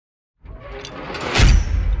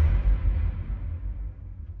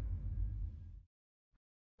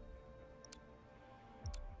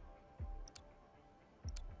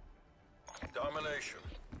Domination.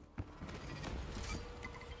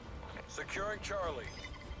 Securing Charlie.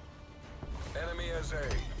 Enemy has A.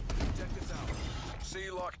 Objectives out.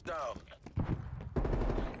 C locked down.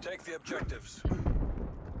 Take the objectives.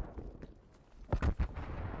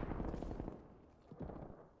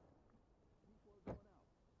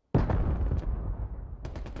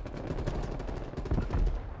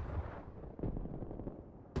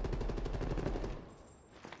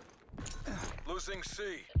 Losing C.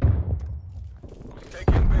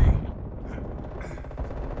 Taking B.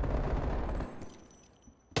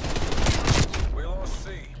 We lost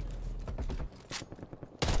C.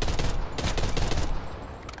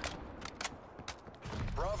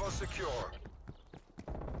 Bravo secure.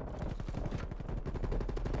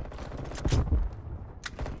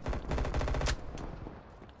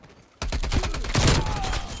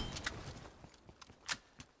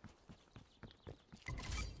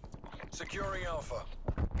 Securing Alpha.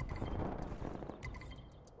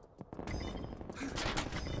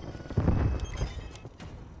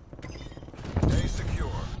 A secure.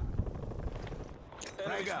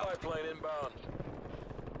 Enemy spy plane inbound.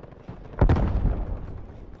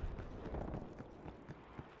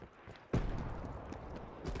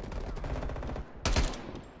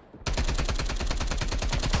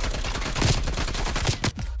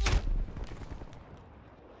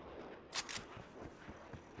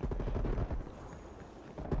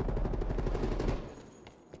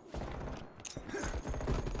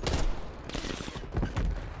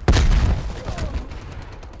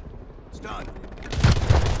 Done.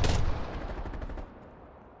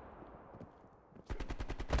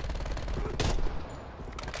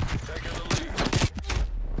 Taking the lead.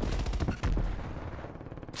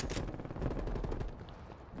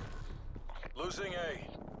 Losing A.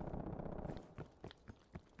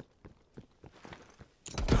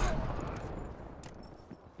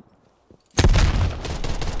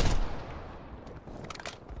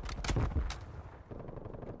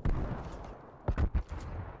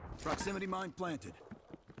 Proximity mine planted.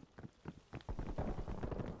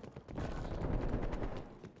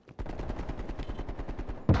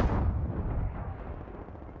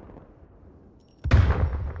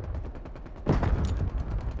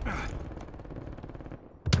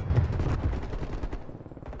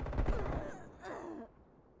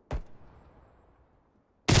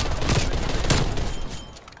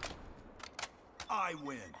 I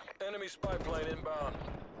win. Enemy spy plane inbound.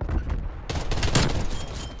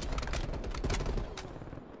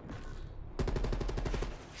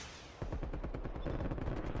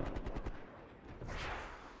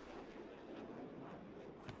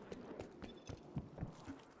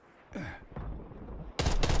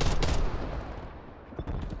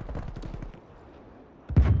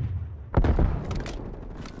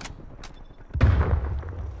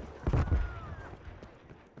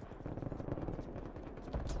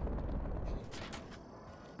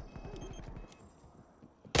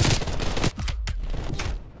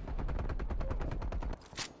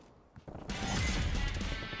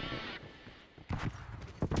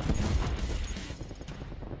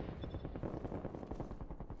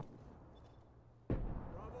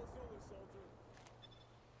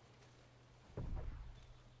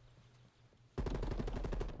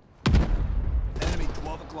 Enemy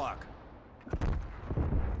 12 o'clock.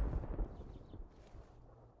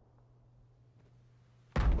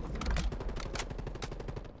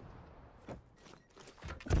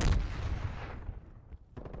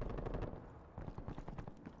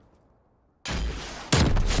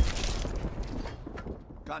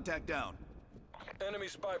 Contact down. Enemy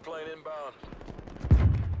spy plane inbound.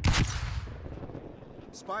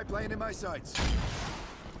 Spy plane in my sights.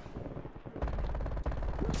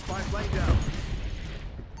 Spy plane down.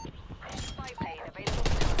 Spy plane available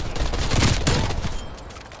for target.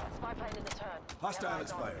 Spy plane in the turn. Hostile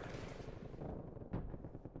expired.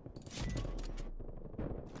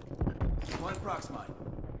 One proximine.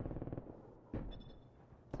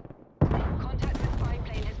 Contact with spy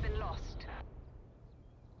plane has been lost.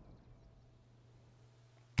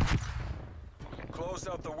 Close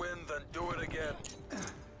out the wind, then do it again.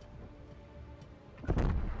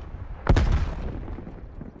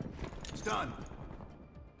 It's done.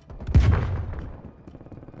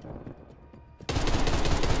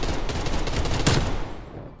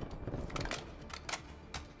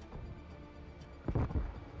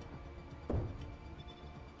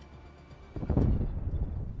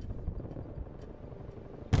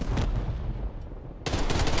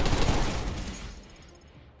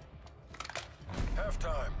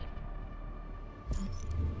 Halftime.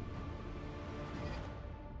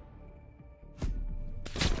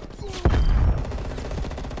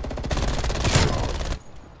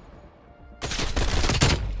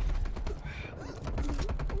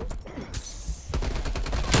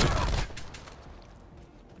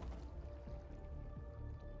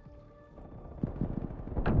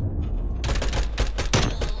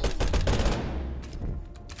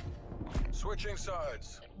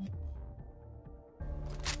 sides.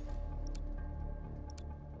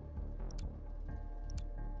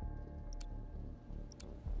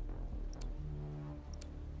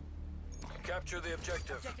 Capture the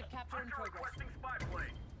objective. Objective capture in progress.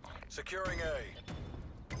 Securing A.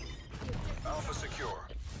 Alpha secure.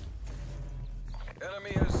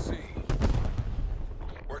 Enemy is C.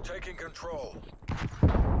 We're taking control.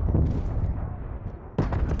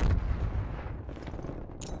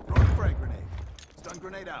 Throwing frag grenade. Stun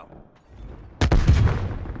grenade out.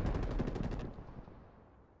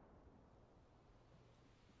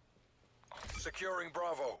 Securing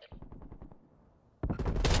Bravo.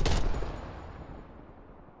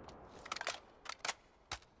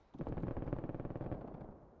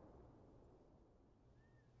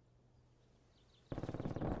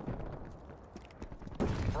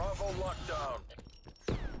 Bravo locked down.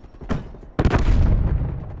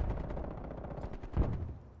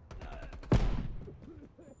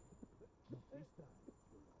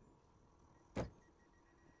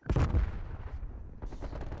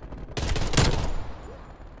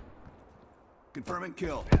 Confirming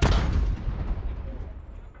kill.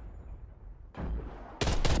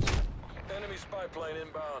 Enemy spy plane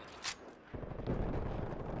inbound.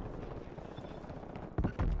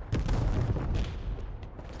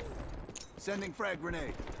 Sending frag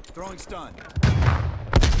grenade. Throwing stun.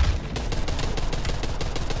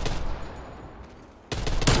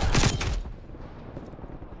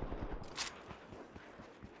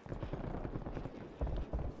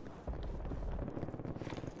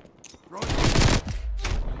 Throwing.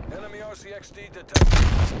 Enemy RCXD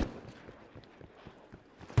detected.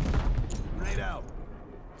 Grenade out.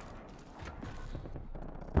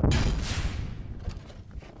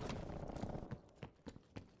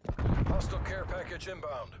 Hostile care package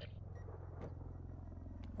inbound.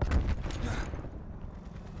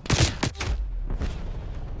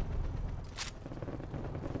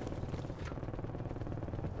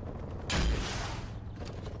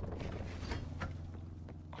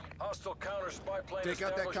 Hostile counter spy plane Take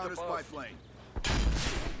out that established counter spy above. plane.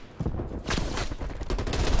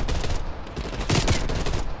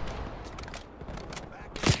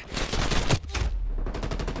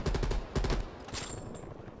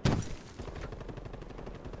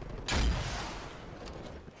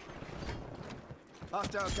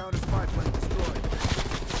 Hostile counter spy plane destroyed.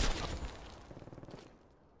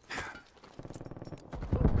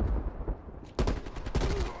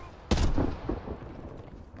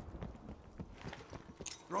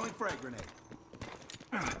 Throwing frag grenade.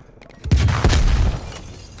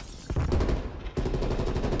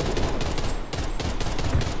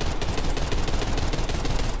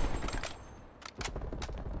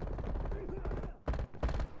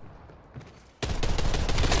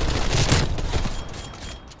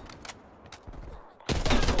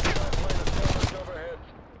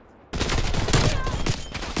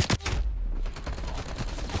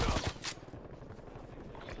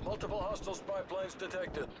 Multiple hostile spy planes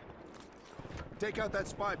detected. Take out that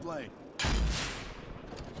spy plane.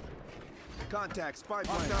 Contact spy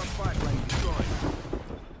plane. Hostile spy plane destroyed.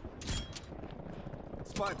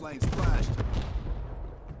 Spy plane splashed.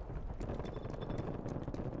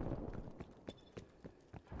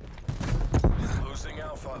 Losing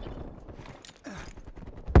Alpha.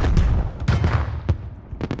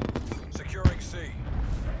 Securing C.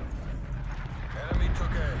 Enemy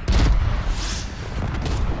took A.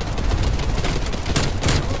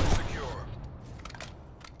 Secure.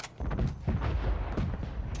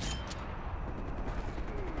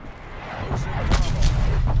 Losing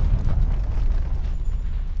Bravo.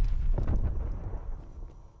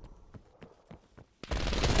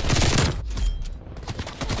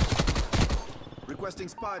 Requesting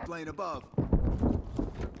spy plane above.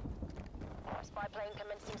 Spy plane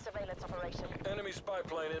commencing surveillance operation. Enemy spy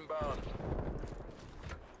plane inbound.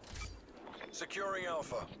 Securing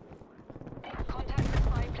Alpha. Contact with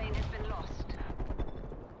spy plane has been lost.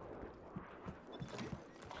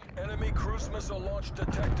 Enemy cruise missile launch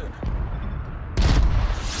detected. Good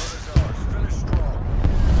as ours. Finish strong.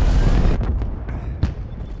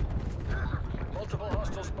 Multiple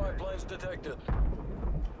hostile spy planes detected.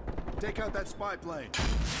 Take out that spy plane.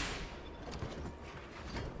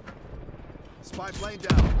 Spy plane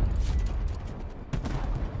down.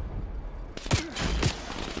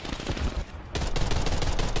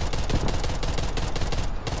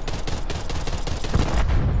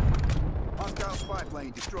 Hostile spy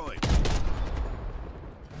plane destroyed.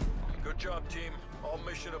 Good job, team. All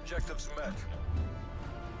mission objectives met.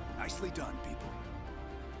 Nicely done, people.